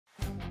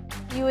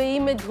UAE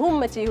में धूम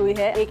मची हुई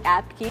है एक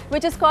ऐप की,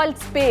 which is called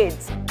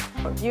Spades.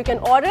 You can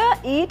order,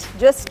 eat,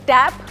 just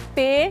tap,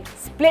 pay,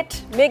 split,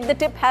 make the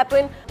tip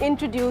happen.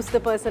 Introduce the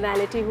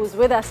personality who's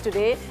with us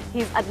today.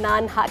 He's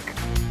Adnan Haque.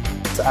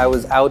 I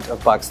was out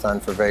of Pakistan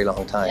for a very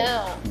long time,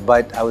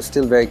 but I was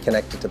still very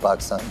connected to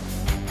Pakistan.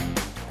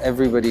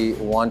 Everybody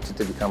wanted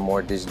to become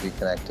more digitally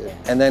connected.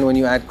 And then when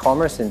you add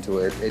commerce into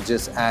it, it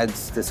just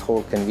adds this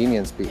whole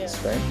convenience piece,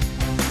 right?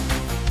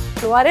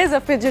 So what is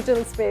a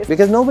phygital space?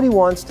 Because nobody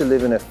wants to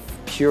live in a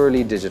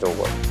purely digital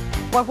world.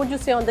 What would you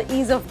say on the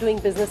ease of doing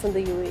business in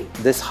the UAE?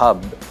 This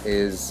hub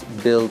is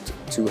built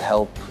to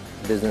help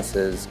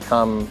businesses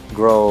come,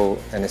 grow,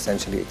 and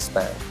essentially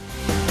expand.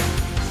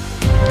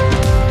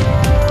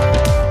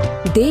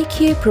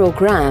 देखिए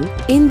programme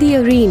इन दी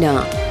arena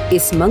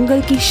इस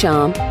मंगल की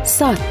शाम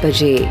 7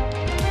 बजे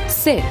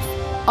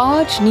सिर्फ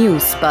आज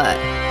news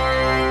पर।